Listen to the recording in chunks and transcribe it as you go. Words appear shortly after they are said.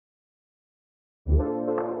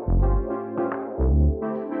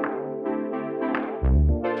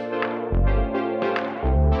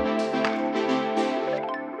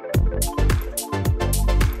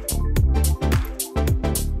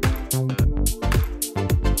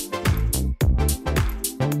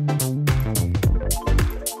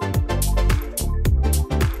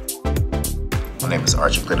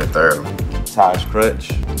Archie played a third. Taj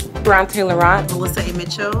Crutch. Bronte Laurent. Melissa A.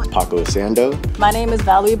 Mitchell. Paco Sando. My name is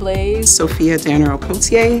Valerie Blaze. Sophia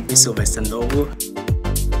Danero-Cotier. Sylvester Noble.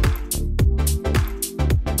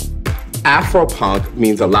 AFROPUNK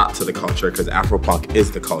means a lot to the culture because AFROPUNK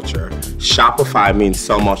is the culture. Shopify means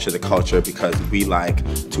so much to the culture because we like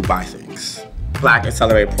to buy things. Black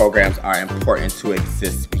Accelerator programs are important to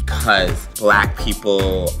exist because Black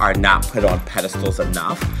people are not put on pedestals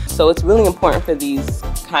enough. So it's really important for these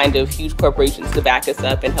kind of huge corporations to back us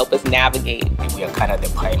up and help us navigate. We are kind of the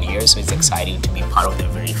pioneers, so it's exciting to be part of the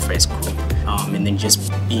very first group. And then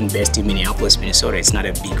just being based in Minneapolis, Minnesota, it's not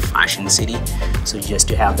a big fashion city. So just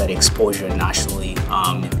to have that exposure nationally,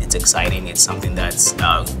 it's exciting. It's something that's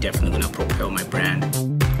definitely going to propel my brand.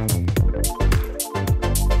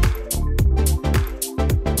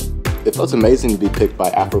 It felt amazing to be picked by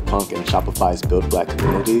AFROPUNK and Shopify's Build Black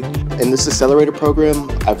community. In this accelerator program,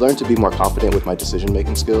 I've learned to be more confident with my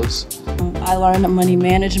decision-making skills. I learned money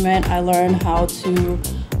management. I learned how to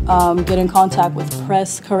get in contact with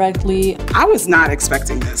press correctly. I was not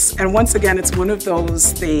expecting this. And once again, it's one of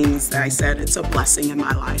those things that I said it's a blessing in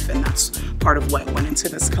my life, and that's part of what went into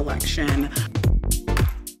this collection.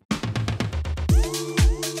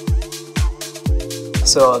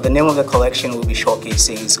 So the name of the collection we'll be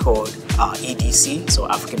showcasing is called EDC, so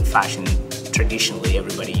African fashion. Traditionally,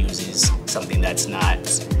 everybody uses something that's not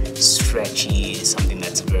stretchy, something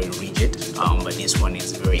that's very rigid, but this one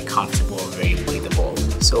is very comfortable, very breathable.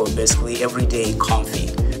 So basically, everyday comfy.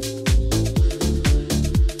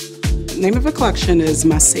 The name of the collection is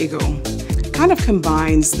Masego. It kind of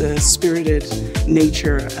combines the spirited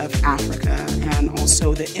nature of Africa and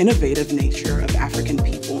also the innovative nature of African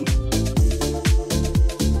people.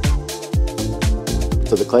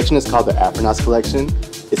 So the collection is called the Afronauts Collection.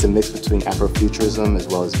 It's a mix between Afrofuturism as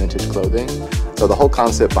well as vintage clothing. So the whole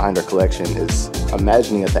concept behind our collection is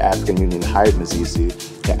imagining that the African Union hired Mazizi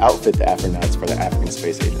to outfit the Afronauts for the African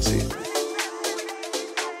Space Agency.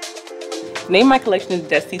 The name of my collection is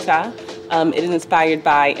Destita. It is inspired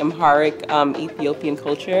by Amharic Ethiopian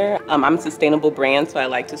culture. I'm a sustainable brand, so I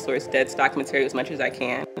like to source dead stock material as much as I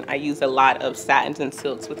can. I use a lot of satins and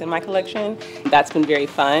silks within my collection. That's been very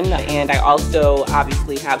fun. And I also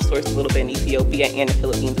obviously have sourced a little bit in Ethiopia and the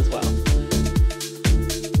Philippines as well.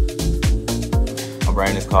 My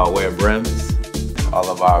brand is called Wear Brims. All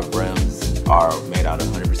of our brims are made out of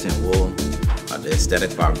 100% wool. The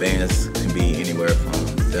aesthetic of our bands can be anywhere from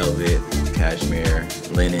velvet, cashmere,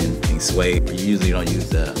 linen, and suede. We usually don't use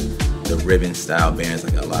the ribbon style bands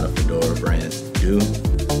like a lot of fedora brands do.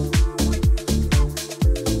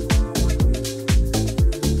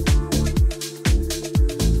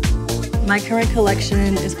 My current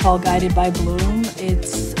collection is called Guided by Bloom.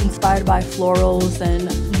 It's inspired by florals and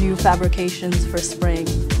new fabrications for spring.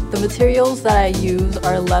 The materials that I use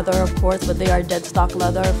are leather, of course, but they are dead stock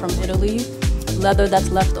leather from Italy. Leather that's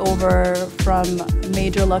left over from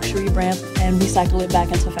major luxury brands and recycle it back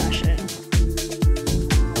into fashion.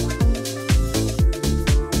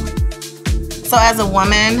 So as a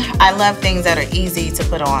woman, I love things that are easy to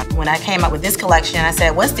put on. When I came up with this collection, I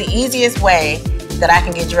said, what's the easiest way that I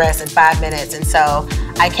can get dressed in 5 minutes? And so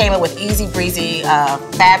I came up with easy breezy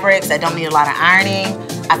fabrics that don't need a lot of ironing.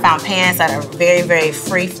 I found pants that are very, very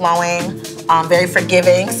free-flowing, very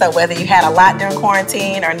forgiving. So whether you had a lot during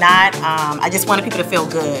quarantine or not, I just wanted people to feel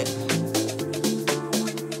good.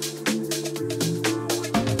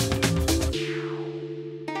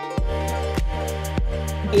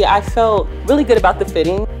 Yeah, I felt really good about the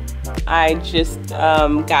fitting. I just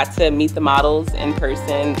got to meet the models in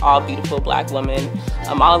person, all beautiful Black women.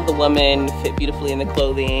 All of the women fit beautifully in the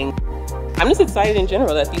clothing. I'm just excited in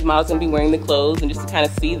general that these models are going to be wearing the clothes and just to kind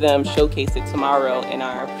of see them showcase it tomorrow in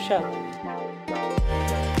our show.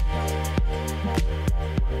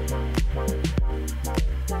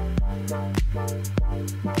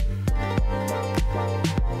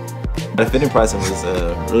 The fitting process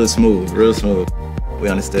was really smooth, real smooth. We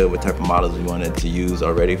understood what type of models we wanted to use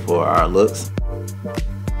already for our looks.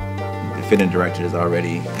 The fitting directors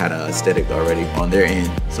already had an aesthetic already on their end,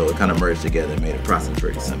 so it kind of merged together and made the process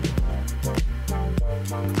pretty simple.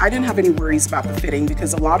 I didn't have any worries about the fitting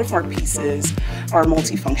because a lot of our pieces are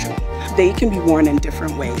multifunctional. They can be worn in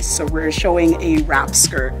different ways. So we're showing a wrap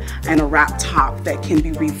skirt and a wrap top that can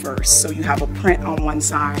be reversed. So you have a print on one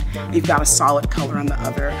side, you've got a solid color on the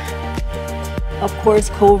other. Of course,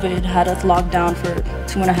 COVID had us locked down for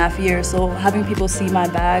 2.5 years, so having people see my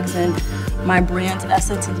bags and my brand's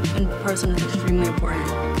essence in person is extremely important.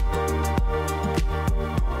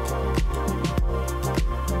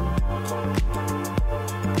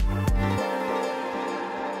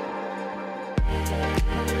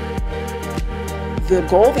 The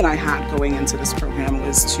goal that I had going into this program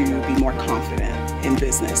was to be more confident in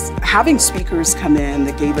business. Having speakers come in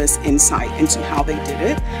that gave us insight into how they did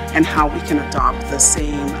it and how we can adopt the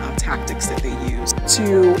same tactics that they use.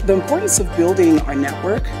 To the importance of building our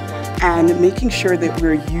network and making sure that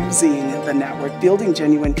we're using the network, building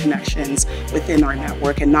genuine connections within our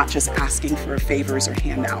network and not just asking for favors or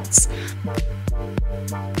handouts.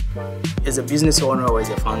 As a business owner or as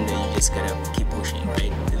a founder, you just gotta keep pushing,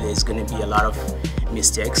 right? There's gonna be a lot of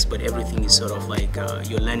mistakes, but everything is sort of like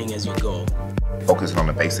you're learning as you go. Focus on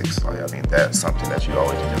the basics. Like, I think that's something that you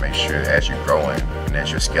always need to make sure that as you're growing and as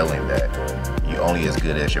you're scaling that you're only as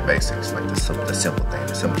good as your basics. Like the simple things.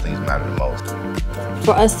 The simple things matter the most.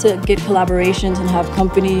 For us to get collaborations and have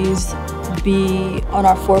companies be on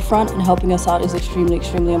our forefront and helping us out is extremely,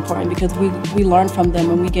 extremely important because we learn from them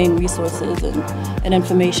and we gain resources and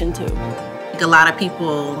information too. A lot of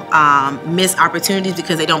people miss opportunities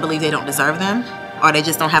because they don't believe they don't deserve them or they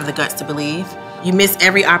just don't have the guts to believe. You miss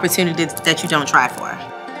every opportunity that you don't try for.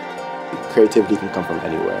 Creativity can come from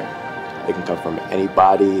anywhere. It can come from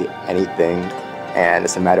anybody, anything, and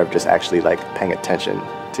it's a matter of just actually like paying attention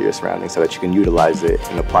to your surroundings so that you can utilize it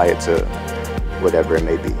and apply it to whatever it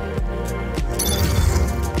may be.